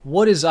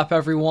What is up,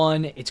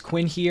 everyone? It's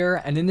Quinn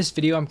here, and in this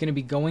video I'm going to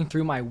be going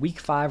through my Week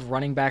 5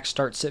 running back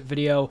start sit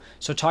video,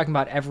 so talking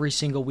about every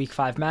single Week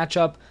 5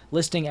 matchup,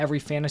 listing every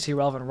fantasy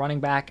relevant running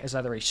back as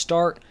either a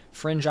start,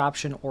 fringe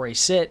option, or a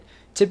sit.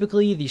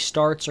 Typically, the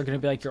starts are going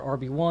to be like your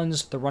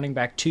RB1s, the running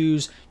back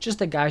 2s, just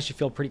the guys you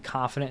feel pretty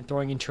confident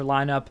throwing into your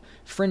lineup.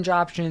 Fringe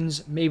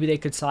options, maybe they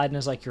could slide in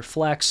as like your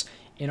flex.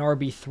 In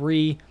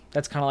RB3,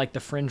 that's kind of like the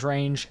fringe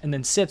range. And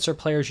then sits are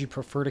players you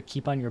prefer to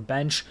keep on your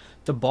bench.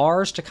 The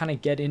bars to kind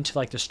of get into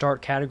like the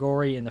start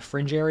category in the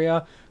fringe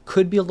area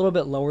could be a little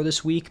bit lower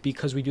this week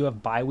because we do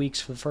have bye weeks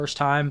for the first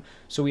time.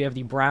 So we have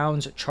the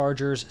Browns,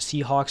 Chargers,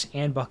 Seahawks,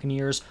 and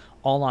Buccaneers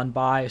all on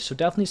bye. So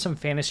definitely some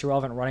fantasy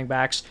relevant running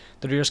backs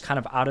that are just kind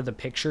of out of the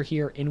picture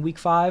here in Week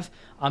 5.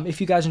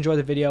 If you guys enjoy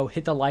the video,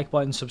 hit the like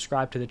button,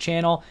 subscribe to the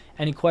channel.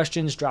 Any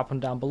questions, drop them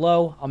down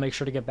below. I'll make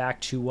sure to get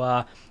back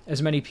to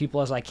as many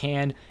people as I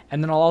can.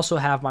 And then I'll also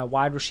have my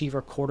wide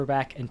receiver,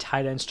 quarterback, and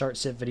tight end start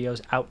sit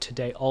videos out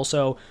today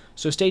also.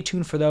 So stay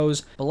tuned for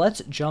those. But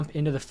let's jump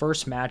into the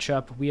first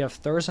matchup. We have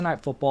Thursday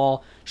Night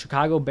Football,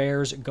 Chicago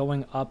Bears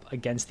going up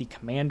against the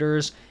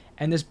Commanders.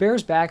 And this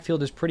Bears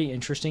backfield is pretty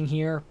interesting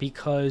here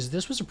because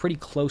this was a pretty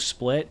close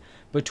split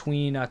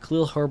between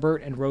Khalil Herbert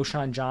and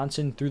Roschon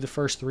Johnson through the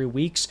first 3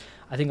 weeks.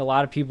 I think a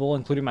lot of people,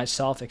 including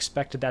myself,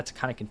 expected that to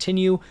kind of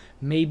continue.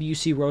 Maybe you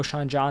see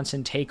Roschon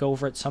Johnson take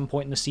over at some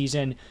point in the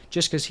season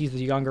just because he's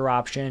the younger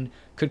option,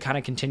 could kind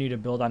of continue to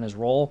build on his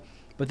role.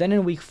 But then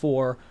in Week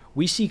 4,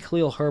 we see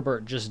Khalil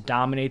Herbert just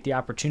dominate the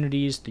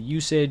opportunities, the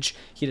usage.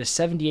 He had a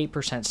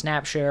 78%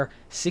 snap share,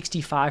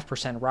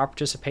 65% route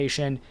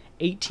participation,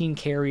 18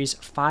 carries,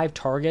 5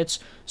 targets.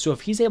 So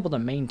if he's able to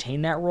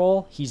maintain that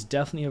role, he's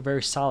definitely a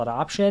very solid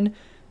option.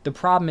 The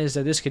problem is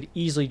that this could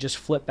easily just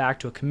flip back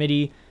to a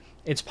committee.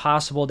 It's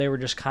possible they were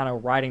just kind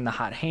of riding the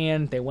hot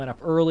hand. They went up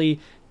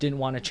early, didn't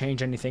want to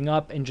change anything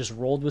up, and just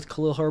rolled with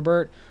Khalil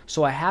Herbert.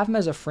 So I have him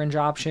as a fringe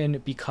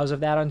option because of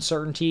that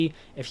uncertainty.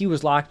 If he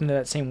was locked into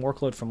that same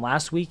workload from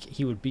last week,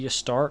 he would be a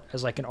start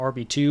as like an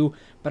RB2,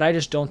 but I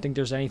just don't think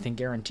there's anything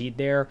guaranteed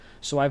there.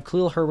 So I have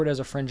Khalil Herbert as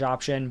a fringe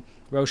option,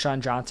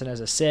 Roschon Johnson as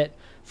a sit.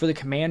 For the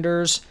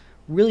Commanders,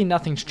 really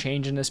nothing's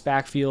changed in this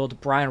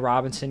backfield. Brian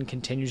Robinson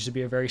continues to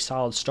be a very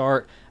solid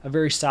start, a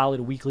very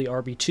solid weekly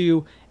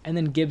RB2, and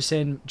then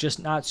Gibson,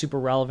 just not super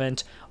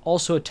relevant.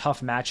 Also a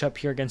tough matchup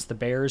here against the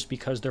Bears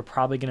because they're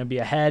probably going to be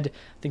ahead.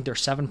 I think they're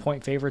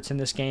 7-point favorites in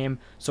this game,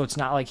 so it's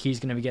not like he's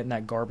going to be getting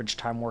that garbage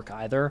time work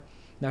either.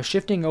 Now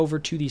shifting over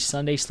to the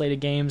Sunday slate of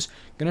games,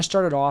 going to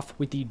start it off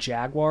with the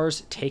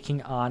Jaguars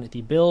taking on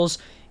the Bills.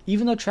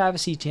 Even though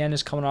Travis Etienne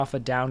is coming off a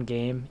down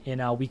game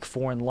in Week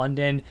 4 in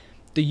London,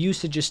 the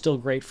usage is still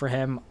great for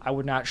him. I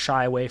would not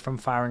shy away from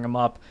firing him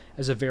up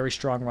as a very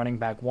strong running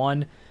back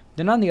 1.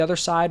 Then on the other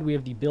side, we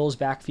have the Bills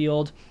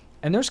backfield,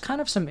 and there's kind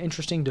of some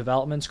interesting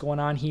developments going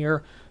on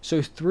here.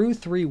 So through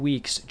 3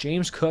 weeks,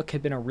 James Cook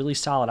had been a really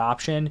solid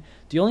option.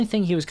 The only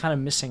thing he was kind of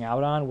missing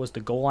out on was the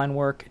goal line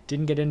work.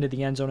 Didn't get into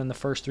the end zone in the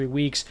first 3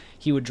 weeks.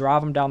 He would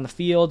drive him down the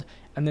field,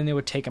 and then they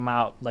would take him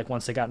out. Like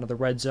once they got into the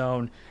red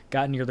zone,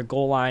 got near the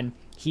goal line,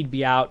 he'd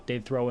be out.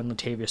 They'd throw in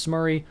Latavius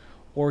Murray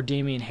or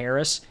Damian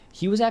Harris.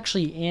 He was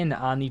actually in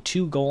on the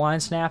 2 goal line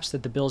snaps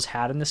that the Bills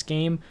had in this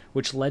game,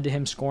 which led to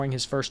him scoring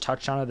his first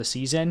touchdown of the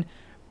season.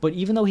 But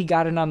even though he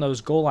got in on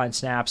those goal line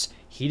snaps,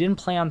 he didn't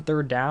play on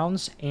third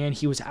downs, and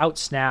he was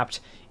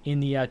out-snapped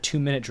in the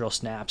 2-minute drill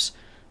snaps.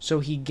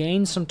 So he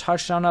gains some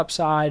touchdown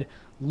upside,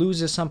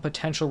 loses some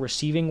potential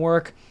receiving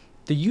work.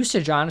 The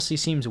usage honestly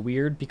seems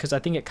weird because I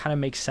think it kind of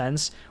makes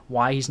sense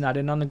why he's not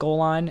in on the goal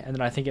line, and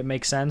then I think it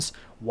makes sense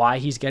why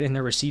he's getting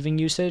the receiving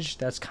usage.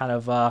 That's kind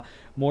of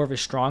more of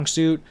his strong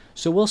suit.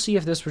 So we'll see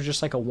if this was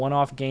just like a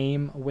one-off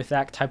game with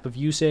that type of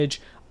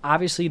usage.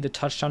 Obviously, the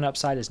touchdown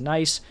upside is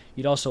nice.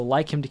 You'd also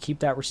like him to keep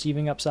that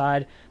receiving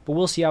upside, but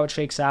we'll see how it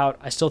shakes out.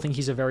 I still think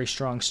he's a very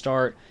strong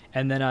start.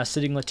 And then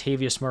sitting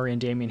Latavius Murray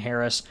and Damian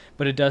Harris,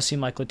 but it does seem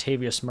like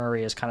Latavius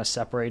Murray is kind of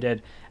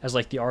separated as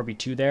like the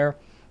RB2 there.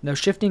 Now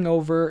shifting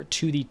over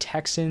to the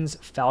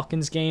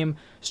Texans-Falcons game,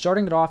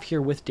 starting it off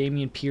here with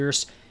Dameon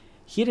Pierce.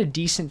 He had a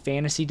decent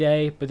fantasy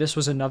day, but this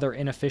was another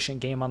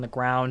inefficient game on the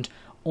ground.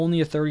 Only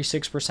a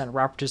 36%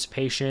 route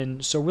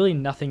participation, so really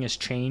nothing has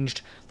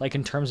changed like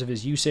in terms of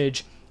his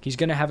usage. He's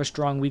going to have a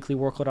strong weekly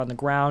workload on the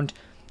ground.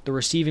 The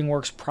receiving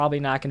work's probably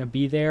not going to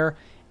be there.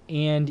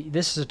 And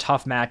this is a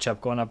tough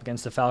matchup going up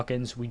against the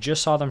Falcons. We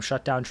just saw them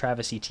shut down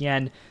Travis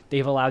Etienne.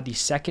 They've allowed the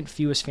second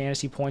fewest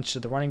fantasy points to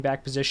the running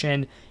back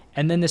position.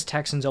 And then this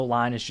Texans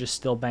O-line is just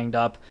still banged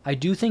up. I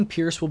do think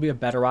Pierce will be a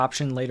better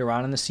option later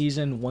on in the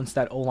season once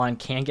that O-line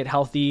can get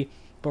healthy.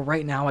 But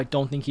right now, I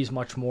don't think he's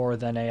much more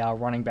than a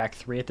running back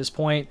 3 at this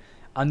point.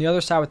 On the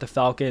other side with the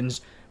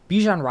Falcons,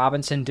 Bijan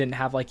Robinson didn't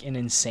have like an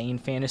insane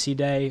fantasy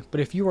day, but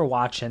if you were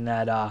watching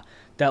that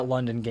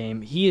London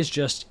game, he is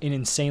just an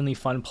insanely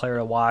fun player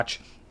to watch.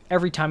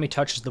 Every time he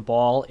touches the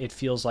ball, it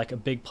feels like a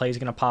big play is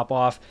going to pop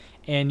off.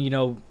 And,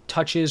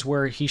 touches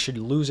where he should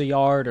lose a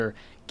yard or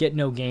get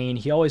no gain,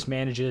 he always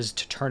manages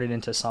to turn it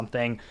into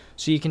something.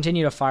 So you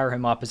continue to fire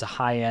him up as a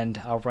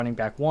high-end running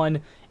back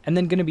 1. And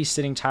then going to be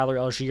sitting Tyler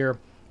Algier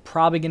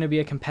probably going to be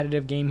a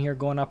competitive game here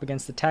going up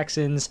against the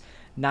Texans.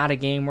 Not a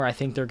game where I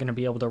think they're going to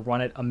be able to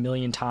run it a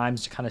million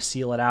times to kind of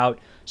seal it out.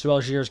 So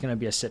Algier is going to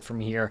be a sit for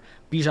me here.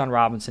 Bijan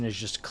Robinson is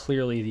just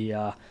clearly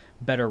the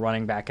better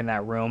running back in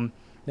that room.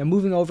 Now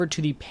moving over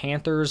to the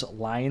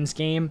Panthers-Lions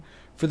game.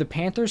 For the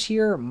Panthers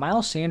here,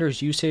 Miles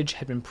Sanders' usage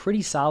had been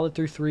pretty solid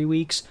through 3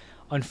 weeks.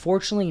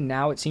 Unfortunately,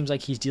 now it seems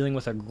like he's dealing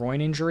with a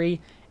groin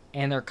injury,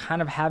 and they're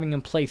kind of having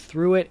him play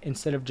through it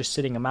instead of just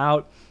sitting him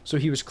out. So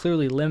he was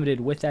clearly limited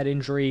with that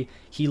injury.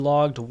 He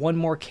logged one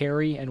more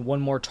carry and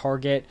one more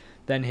target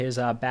than his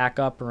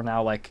backup, or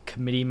now like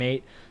committee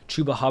mate,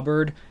 Chuba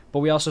Hubbard. But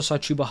we also saw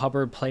Chuba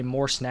Hubbard play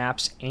more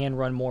snaps and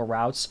run more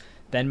routes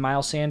than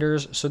Miles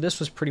Sanders. So this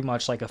was pretty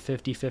much like a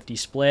 50-50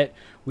 split.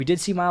 We did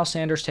see Miles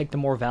Sanders take the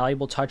more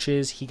valuable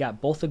touches. He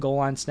got both the goal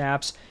line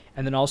snaps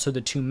and then also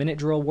the 2-minute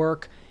drill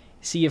work.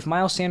 See, if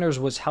Miles Sanders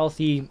was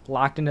healthy,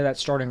 locked into that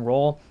starting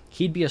role,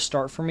 he'd be a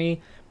start for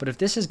me. But if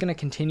this is going to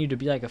continue to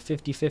be like a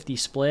 50-50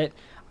 split,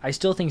 I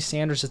still think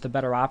Sanders is the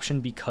better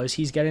option because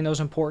he's getting those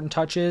important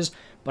touches.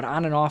 But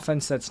on an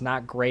offense that's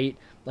not great,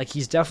 like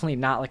he's definitely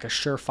not like a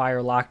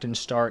surefire locked-in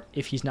start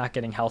if he's not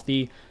getting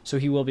healthy. So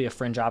he will be a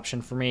fringe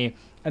option for me.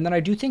 And then I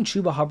do think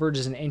Chuba Hubbard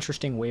is an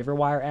interesting waiver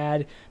wire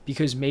add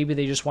because maybe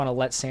they just want to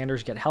let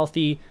Sanders get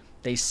healthy.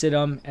 They sit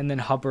him, and then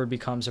Hubbard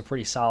becomes a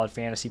pretty solid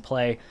fantasy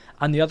play.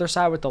 On the other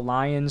side with the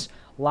Lions,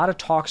 a lot of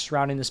talk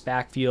surrounding this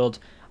backfield.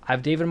 I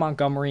have David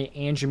Montgomery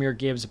and Jahmyr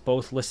Gibbs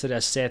both listed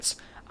as sits.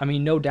 I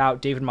mean, no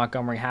doubt David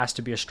Montgomery has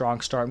to be a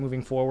strong start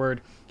moving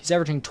forward. He's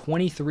averaging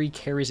 23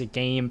 carries a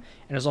game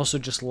and is also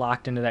just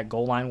locked into that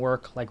goal line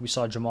work like we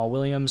saw Jamal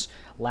Williams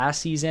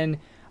last season.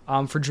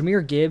 For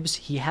Jahmyr Gibbs,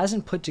 he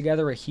hasn't put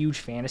together a huge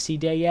fantasy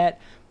day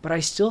yet, but I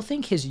still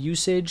think his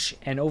usage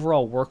and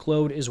overall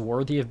workload is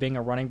worthy of being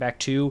a running back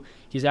too.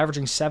 He's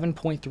averaging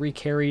 7.3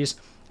 carries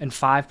and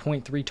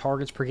 5.3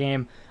 targets per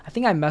game. I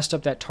think I messed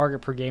up that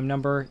target per game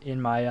number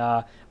in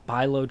my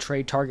buy low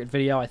trade target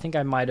video. I think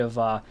I might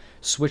have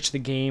switched the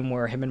game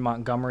where him and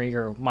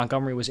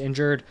Montgomery was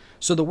injured.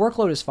 So the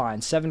workload is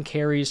fine. 7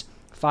 carries,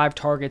 5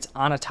 targets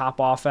on a top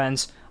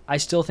offense. I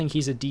still think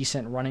he's a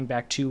decent running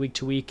back too week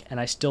to week, and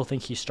I still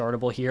think he's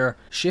startable here.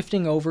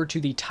 Shifting over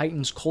to the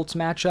Titans-Colts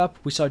matchup,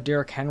 we saw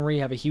Derrick Henry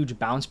have a huge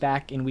bounce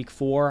back in week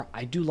 4.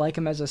 I do like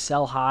him as a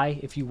sell high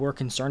if you were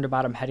concerned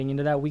about him heading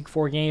into that week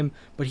 4 game,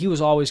 but he was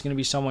always going to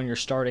be someone you're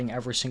starting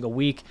every single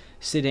week,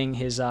 sitting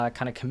his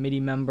kind of committee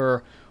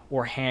member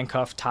or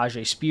handcuff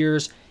Tajay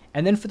Spears.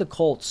 And then for the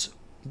Colts,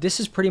 this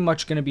is pretty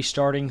much going to be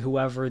starting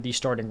whoever the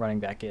starting running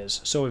back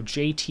is. So if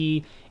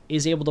JT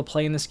is able to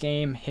play in this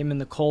game, him and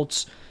the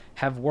Colts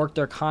have worked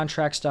their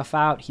contract stuff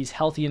out, he's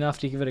healthy enough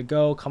to give it a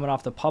go coming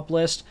off the PUP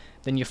list,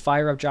 then you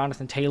fire up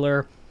Jonathan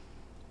Taylor.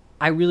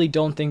 I really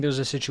don't think there's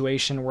a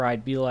situation where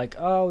I'd be like,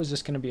 oh, is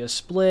this going to be a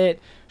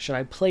split? Should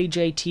I play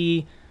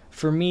JT?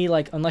 For me,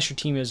 like, unless your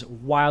team is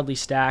wildly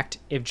stacked,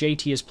 if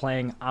JT is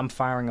playing, I'm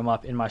firing him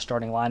up in my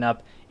starting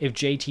lineup. If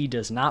JT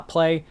does not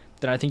play,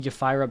 then I think you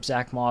fire up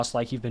Zach Moss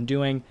like you've been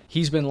doing.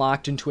 He's been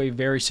locked into a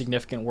very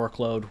significant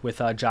workload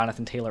with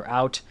Jonathan Taylor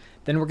out.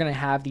 Then we're going to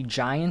have the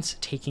Giants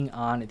taking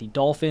on the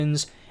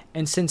Dolphins.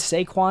 And since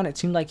Saquon, it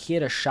seemed like he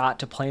had a shot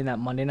to play in that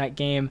Monday night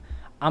game,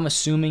 I'm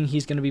assuming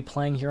he's going to be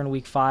playing here in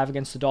week 5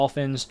 against the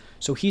Dolphins.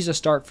 So he's a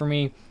start for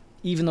me,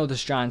 even though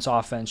this Giants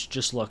offense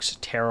just looks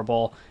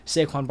terrible.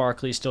 Saquon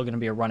Barkley is still going to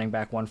be a running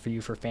back one for you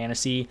for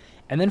fantasy.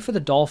 And then for the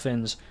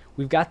Dolphins,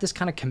 we've got this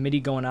kind of committee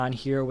going on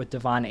here with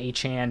Devon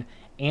Achane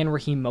and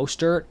Raheem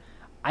Mostert.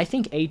 I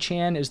think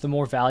Achane is the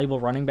more valuable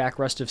running back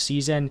rest of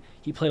season.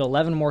 He played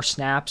 11 more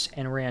snaps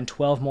and ran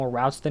 12 more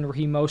routes than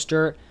Raheem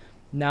Mostert.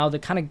 Now, the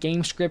kind of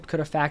game script could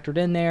have factored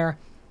in there.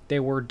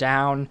 They were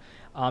down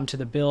to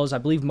the Bills. I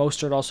believe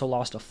Mostert also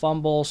lost a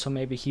fumble, so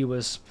maybe he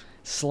was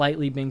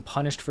slightly being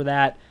punished for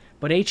that.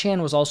 But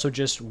Achane was also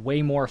just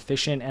way more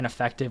efficient and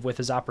effective with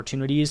his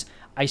opportunities.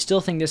 I still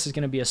think this is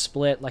going to be a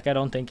split. Like, I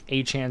don't think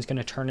Achane's going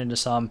to turn into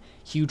some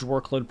huge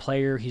workload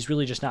player. He's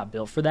really just not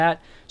built for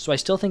that. So I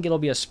still think it'll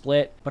be a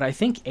split. But I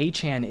think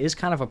Achane is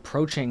kind of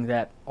approaching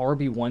that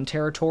RB1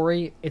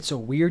 territory. It's a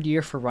weird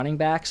year for running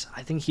backs.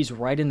 I think he's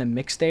right in the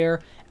mix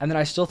there. And then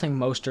I still think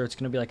Mostert's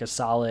going to be like a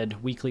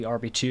solid weekly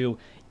RB2,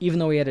 even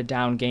though he had a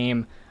down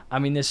game. I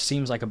mean, this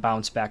seems like a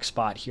bounce back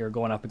spot here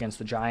going up against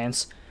the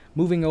Giants.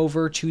 Moving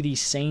over to the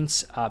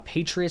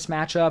Saints-Patriots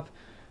matchup,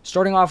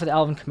 starting off with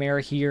Alvin Kamara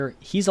here,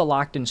 he's a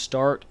locked-in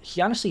start. He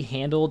honestly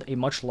handled a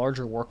much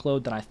larger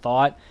workload than I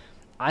thought.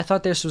 I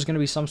thought this was going to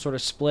be some sort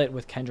of split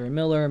with Kendre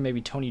Miller,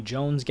 maybe Tony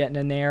Jones getting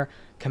in there.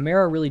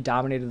 Kamara really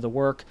dominated the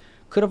work.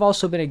 Could have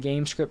also been a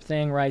game script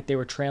thing, right? They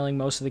were trailing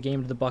most of the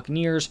game to the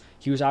Buccaneers.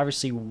 He was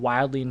obviously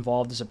wildly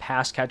involved as a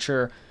pass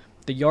catcher.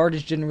 The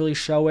yardage didn't really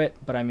show it,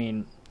 but I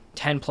mean,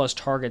 10 plus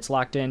targets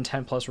locked in,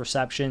 10 plus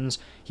receptions.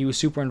 He was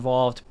super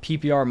involved.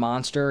 PPR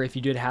monster if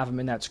you did have him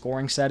in that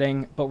scoring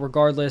setting. But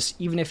regardless,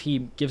 even if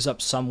he gives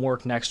up some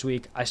work next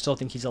week, I still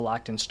think he's a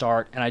locked in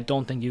start. And I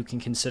don't think you can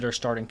consider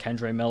starting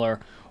Kendre Miller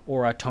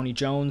or Tony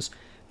Jones.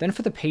 Then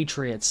for the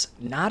Patriots,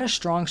 not a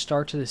strong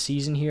start to the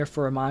season here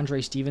for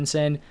Ramondre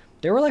Stevenson.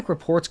 There were like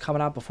reports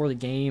coming out before the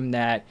game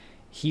that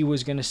he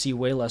was going to see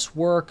way less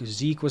work.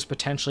 Zeke was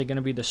potentially going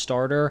to be the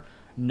starter.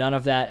 None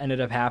of that ended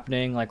up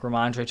happening. Like,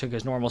 Ramondre took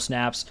his normal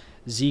snaps.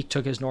 Zeke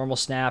took his normal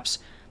snaps.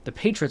 The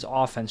Patriots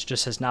offense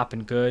just has not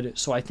been good.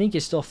 So I think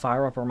you still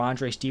fire up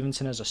Ramondre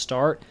Stevenson as a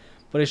start,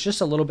 but it's just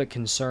a little bit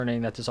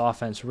concerning that this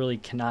offense really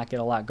cannot get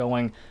a lot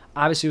going.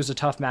 Obviously, it was a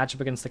tough matchup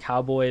against the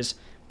Cowboys,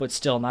 but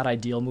still not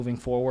ideal moving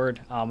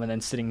forward. And then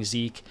sitting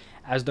Zeke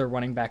as their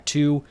running back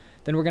 2.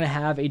 Then we're going to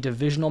have a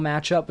divisional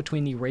matchup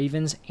between the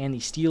Ravens and the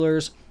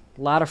Steelers.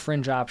 A lot of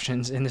fringe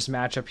options in this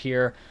matchup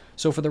here.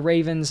 So for the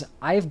Ravens,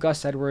 I have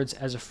Gus Edwards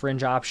as a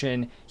fringe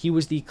option. He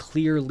was the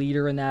clear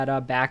leader in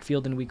that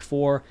backfield in week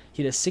 4.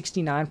 He had a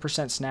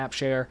 69% snap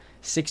share,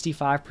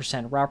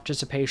 65% route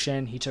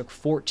participation. He took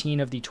 14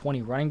 of the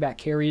 20 running back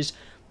carries.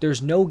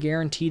 There's no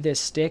guarantee this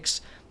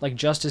sticks. Like,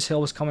 Justice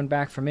Hill was coming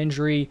back from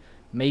injury.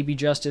 Maybe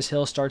Justice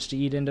Hill starts to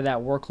eat into that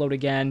workload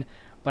again.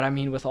 But I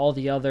mean, with all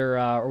the other,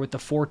 or with the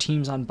 4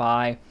 teams on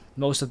bye,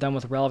 most of them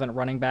with relevant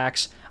running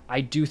backs,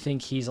 I do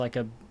think he's like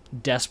a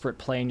desperate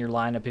play in your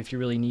lineup if you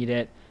really need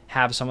it.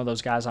 Have some of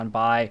those guys on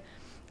bye.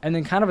 And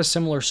then kind of a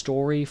similar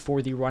story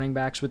for the running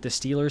backs with the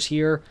Steelers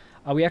here.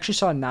 We actually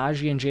saw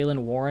Najee and Jaylen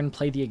Warren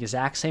play the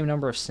exact same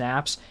number of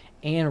snaps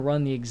and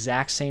run the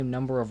exact same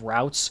number of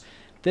routes.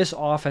 This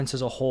offense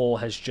as a whole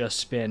has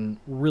just been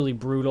really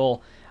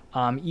brutal.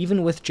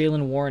 Even with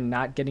Jaylen Warren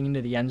not getting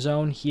into the end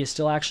zone, he has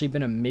still actually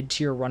been a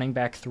mid-tier running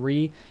back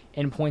 3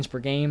 in points per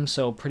game,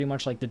 so pretty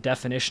much like the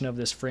definition of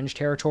this fringe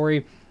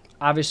territory.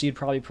 Obviously, you'd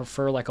probably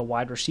prefer like a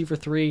wide receiver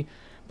 3,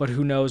 but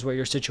who knows where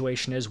your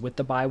situation is with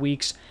the bye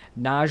weeks.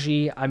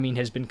 Najee, I mean,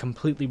 has been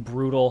completely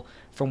brutal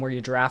from where you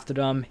drafted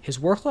him. His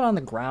workload on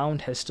the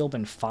ground has still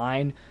been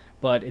fine,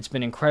 but it's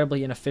been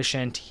incredibly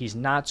inefficient. He's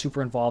not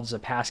super involved as a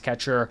pass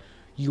catcher.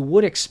 You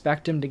would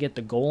expect him to get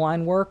the goal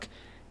line work.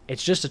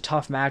 It's just a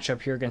tough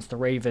matchup here against the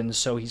Ravens,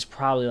 so he's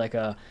probably like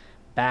a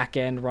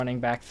back-end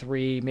running back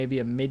 3, maybe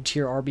a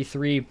mid-tier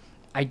RB3.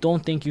 I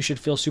don't think you should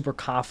feel super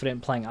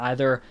confident playing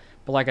either.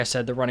 But like I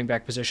said, the running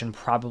back position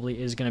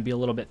probably is going to be a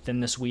little bit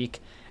thin this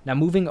week. Now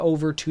moving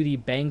over to the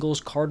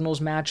Bengals-Cardinals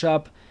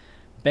matchup.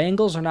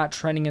 Bengals are not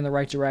trending in the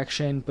right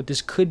direction, but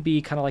this could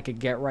be kind of like a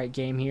get-right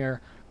game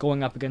here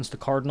going up against the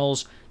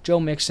Cardinals.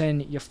 Joe Mixon,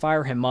 you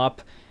fire him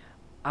up.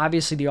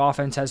 Obviously, the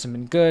offense hasn't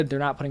been good. They're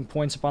not putting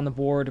points up on the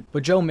board,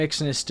 but Joe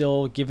Mixon is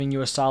still giving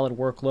you a solid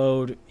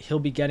workload. He'll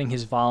be getting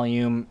his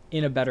volume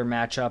in a better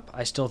matchup.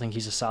 I still think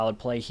he's a solid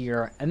play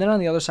here. And then on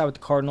the other side with the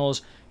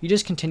Cardinals, you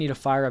just continue to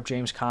fire up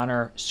James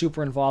Conner,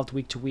 super involved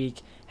week to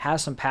week,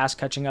 has some pass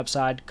catching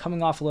upside,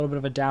 coming off a little bit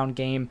of a down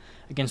game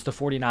against the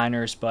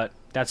 49ers, but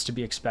that's to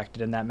be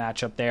expected in that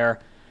matchup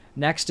there.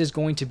 Next is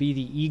going to be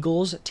the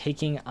Eagles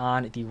taking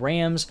on the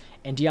Rams,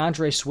 and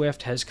DeAndre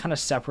Swift has kind of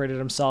separated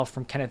himself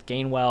from Kenneth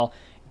Gainwell.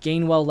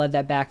 Gainwell led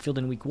that backfield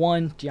in week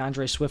 1.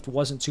 DeAndre Swift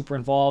wasn't super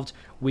involved.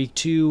 Week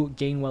 2,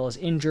 Gainwell is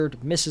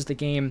injured, misses the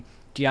game.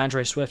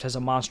 DeAndre Swift has a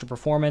monster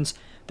performance.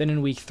 Then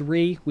in week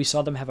 3, we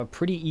saw them have a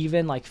pretty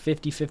even, like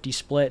 50-50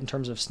 split in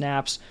terms of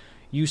snaps,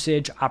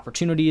 usage,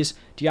 opportunities.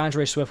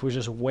 DeAndre Swift was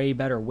just way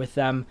better with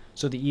them,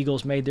 so the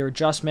Eagles made their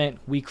adjustment.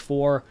 Week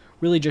 4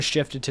 really just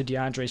shifted to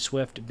DeAndre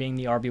Swift being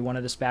the RB1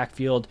 of this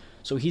backfield,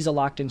 so he's a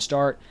locked-in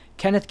start.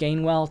 Kenneth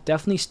Gainwell,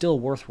 definitely still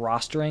worth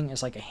rostering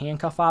as like a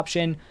handcuff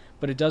option,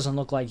 but it doesn't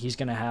look like he's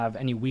going to have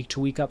any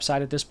week-to-week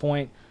upside at this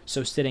point,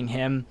 so sitting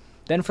him.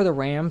 Then for the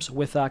Rams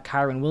with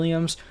Kyren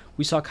Williams,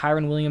 we saw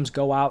Kyren Williams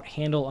go out,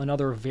 handle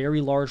another very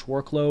large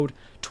workload,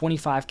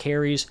 25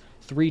 carries,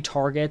 3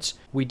 targets.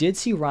 We did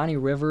see Ronnie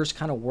Rivers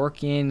kind of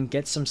work in,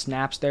 get some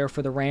snaps there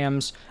for the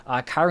Rams.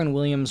 Kyren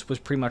Williams was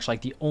pretty much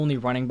like the only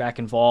running back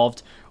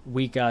involved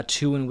week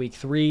 2 and week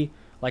 3.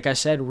 Like I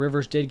said,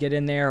 Rivers did get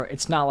in there.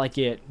 It's not like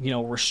it,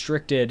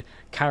 restricted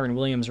Kyren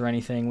Williams or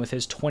anything with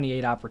his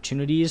 28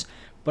 opportunities.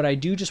 But I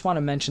do just want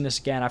to mention this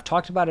again. I've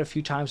talked about it a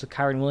few times with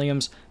Kyren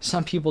Williams.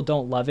 Some people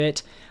don't love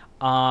it.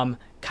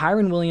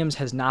 Kyren Williams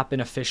has not been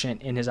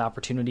efficient in his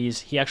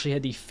opportunities. He actually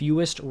had the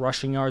fewest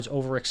rushing yards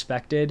over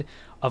expected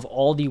of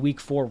all the week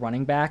 4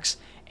 running backs,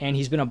 and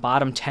he's been a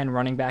bottom 10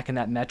 running back in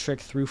that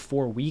metric through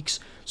 4 weeks.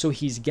 So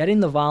he's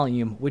getting the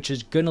volume, which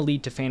is going to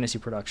lead to fantasy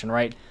production,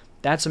 right?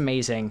 That's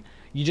amazing.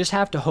 You just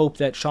have to hope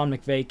that Sean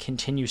McVay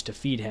continues to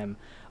feed him.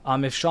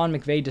 If Sean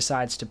McVay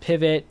decides to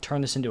pivot,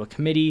 turn this into a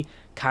committee,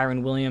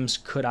 Kyren Williams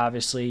could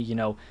obviously,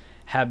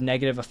 have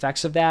negative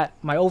effects of that.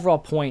 My overall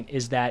point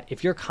is that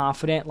if you're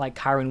confident like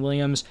Kyren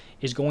Williams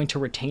is going to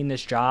retain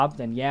this job,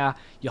 then yeah,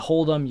 you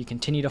hold him, you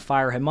continue to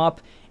fire him up.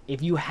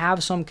 If you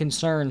have some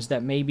concerns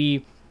that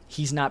maybe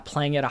he's not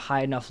playing at a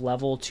high enough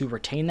level to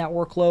retain that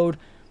workload,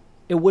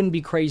 it wouldn't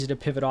be crazy to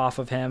pivot off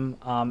of him.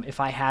 If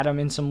I had him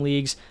in some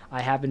leagues,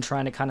 I have been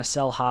trying to kind of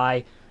sell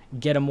high,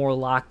 get a more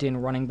locked-in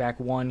running back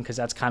 1, because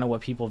that's kind of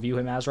what people view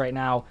him as right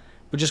now.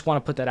 But just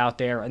want to put that out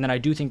there. And then I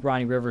do think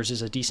Ronnie Rivers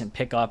is a decent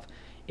pickup.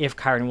 If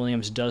Kyren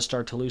Williams does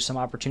start to lose some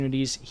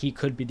opportunities, he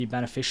could be the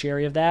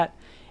beneficiary of that.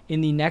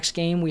 In the next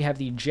game, we have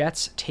the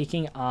Jets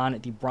taking on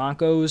the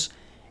Broncos.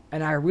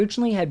 And I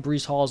originally had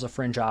Breece Hall as a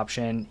fringe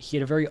option. He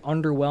had a very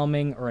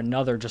underwhelming, or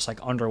another just like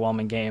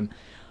underwhelming game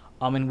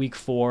in week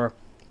 4.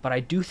 but I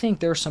do think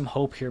there's some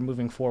hope here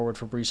moving forward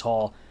for Breece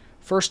Hall.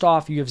 First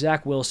off, you have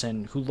Zach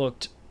Wilson, who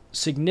looked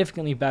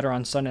significantly better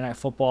on Sunday Night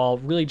Football,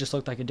 really just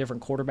looked like a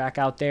different quarterback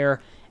out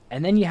there.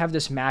 And then you have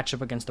this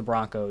matchup against the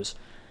Broncos.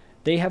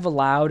 They have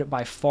allowed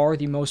by far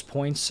the most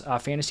points,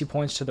 fantasy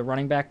points to the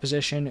running back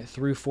position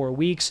through 4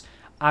 weeks.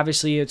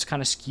 Obviously, it's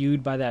kind of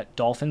skewed by that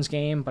Dolphins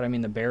game, but I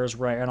mean, the Bears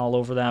ran all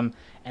over them,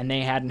 and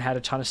they hadn't had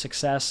a ton of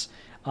success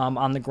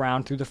on the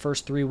ground through the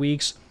first 3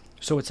 weeks.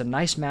 So it's a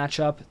nice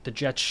matchup. The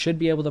Jets should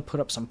be able to put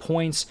up some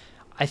points.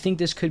 I think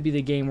this could be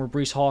the game where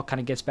Breece Hall kind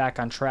of gets back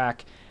on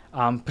track,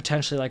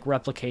 potentially like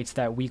replicates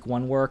that week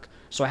 1 work.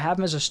 So I have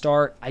him as a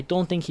start. I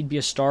don't think he'd be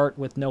a start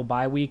with no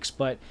bye weeks,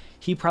 but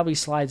he probably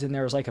slides in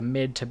there as like a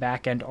mid to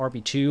back end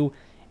RB2.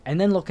 And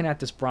then looking at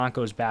this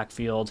Broncos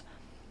backfield,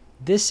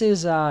 this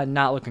is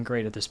not looking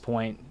great at this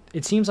point.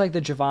 It seems like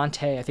the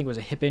Javonte, I think it was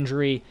a hip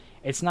injury.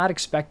 It's not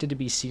expected to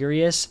be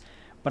serious,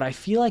 but I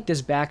feel like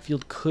this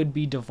backfield could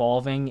be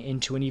devolving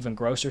into an even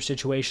grosser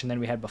situation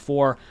than we had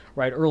before.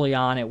 Right early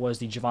on, it was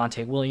the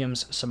Javonte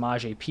Williams,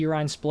 Samaje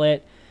Perine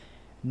split.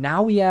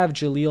 Now we have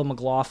Jaleel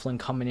McLaughlin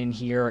coming in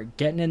here,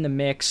 getting in the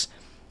mix.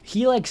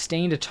 He like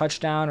stained a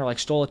touchdown or like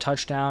stole a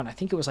touchdown. I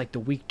think it was like the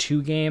week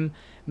 2 game.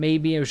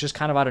 Maybe it was just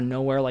kind of out of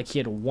nowhere. Like he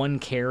had 1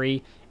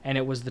 carry and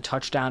it was the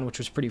touchdown, which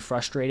was pretty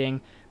frustrating.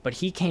 But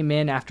he came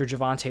in after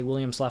Javonte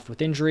Williams left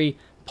with injury,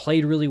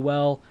 played really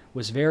well,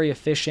 was very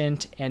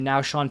efficient, and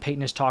now Sean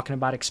Payton is talking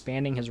about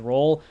expanding his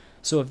role.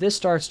 So if this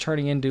starts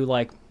turning into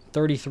like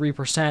 33%,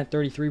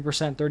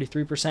 33%,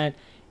 33%,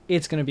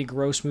 it's going to be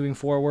gross moving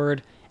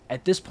forward.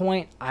 At this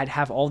point, I'd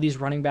have all these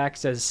running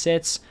backs as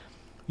sits.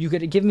 You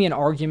could give me an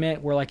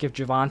argument where like if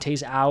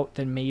Javonte's out,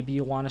 then maybe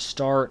you want to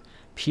start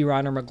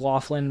Perine or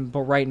McLaughlin,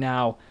 but right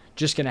now,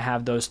 just going to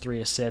have those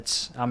 3 as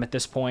sits at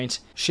this point.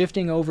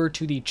 Shifting over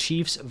to the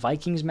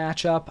Chiefs-Vikings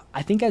matchup,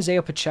 I think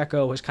Isaiah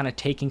Pacheco has kind of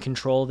taken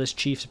control of this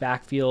Chiefs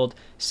backfield.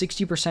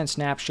 60%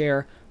 snap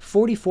share,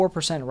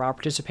 44% route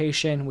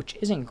participation, which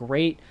isn't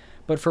great,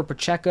 but for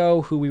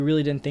Pacheco, who we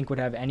really didn't think would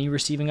have any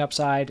receiving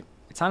upside,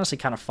 it's honestly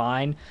kind of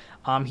fine.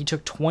 He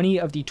took 20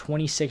 of the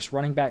 26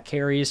 running back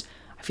carries.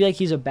 I feel like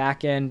he's a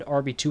back-end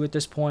RB2 at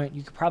this point.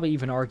 You could probably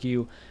even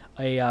argue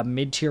a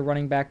mid-tier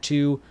running back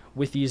too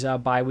with these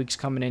bye weeks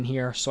coming in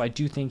here. So I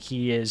do think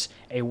he is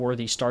a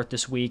worthy start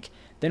this week.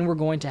 Then we're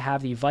going to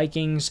have the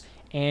Vikings,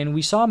 and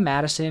we saw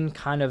Madison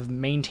kind of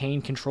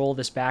maintain control of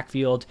this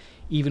backfield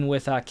even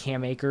with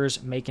Cam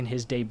Akers making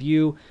his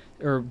debut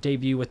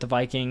with the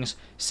Vikings.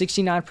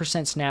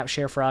 69% snap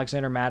share for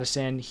Alexander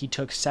Madison. He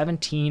took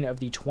 17 of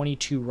the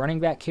 22 running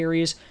back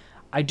carries.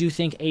 I do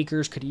think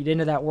Akers could eat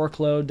into that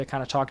workload that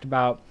kind of talked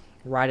about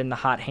right in the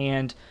hot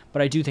hand,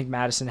 but I do think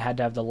Madison had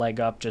to have the leg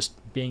up just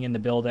being in the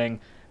building,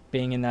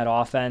 being in that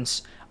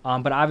offense.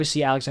 But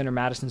obviously Alexander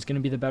Madison's going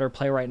to be the better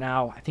play right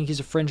now. I think he's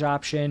a fringe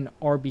option,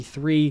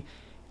 RB3.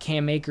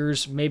 Cam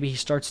Akers, maybe he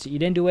starts to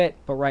eat into it,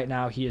 but right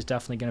now he is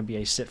definitely going to be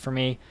a sit for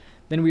me.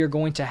 Then we are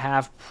going to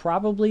have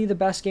probably the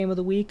best game of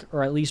the week,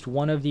 or at least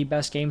one of the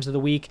best games of the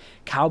week.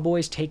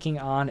 Cowboys taking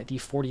on the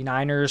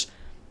 49ers.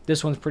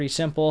 This one's pretty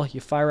simple.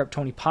 You fire up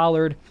Tony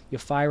Pollard, you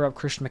fire up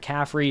Christian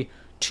McCaffrey,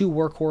 2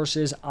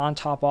 workhorses on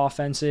top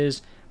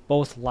offenses,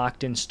 both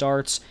locked in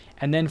starts.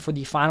 And then for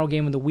the final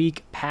game of the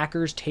week,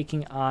 Packers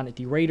taking on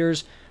the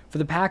Raiders. For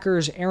the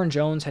Packers, Aaron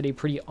Jones had a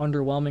pretty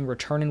underwhelming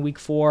return in week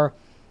 4.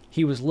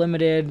 He was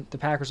limited. The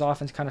Packers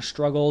offense kind of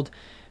struggled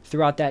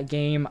throughout that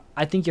game.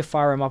 I think you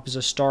fire him up as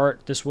a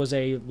start. This was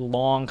a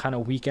long kind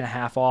of week and a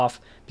half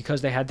off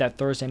because they had that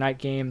Thursday night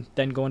game,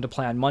 then going to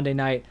play on Monday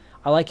night.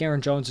 I like Aaron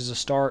Jones as a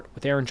start.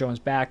 With Aaron Jones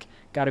back,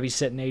 got to be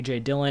sitting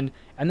A.J. Dillon.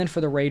 And then for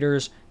the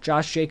Raiders,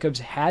 Josh Jacobs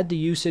had the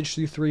usage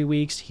through 3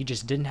 weeks. He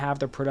just didn't have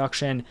the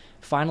production.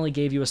 Finally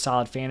gave you a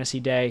solid fantasy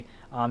day.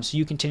 So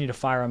you continue to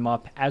fire him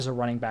up as a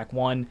running back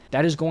 1.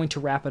 That is going to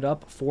wrap it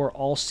up for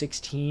all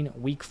 16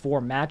 week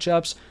 4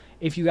 matchups.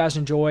 If you guys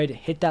enjoyed,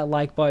 hit that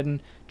like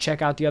button.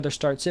 Check out the other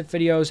start sit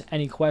videos.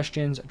 Any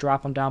questions,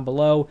 drop them down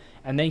below.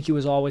 And thank you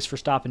as always for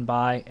stopping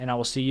by, and I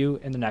will see you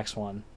in the next one.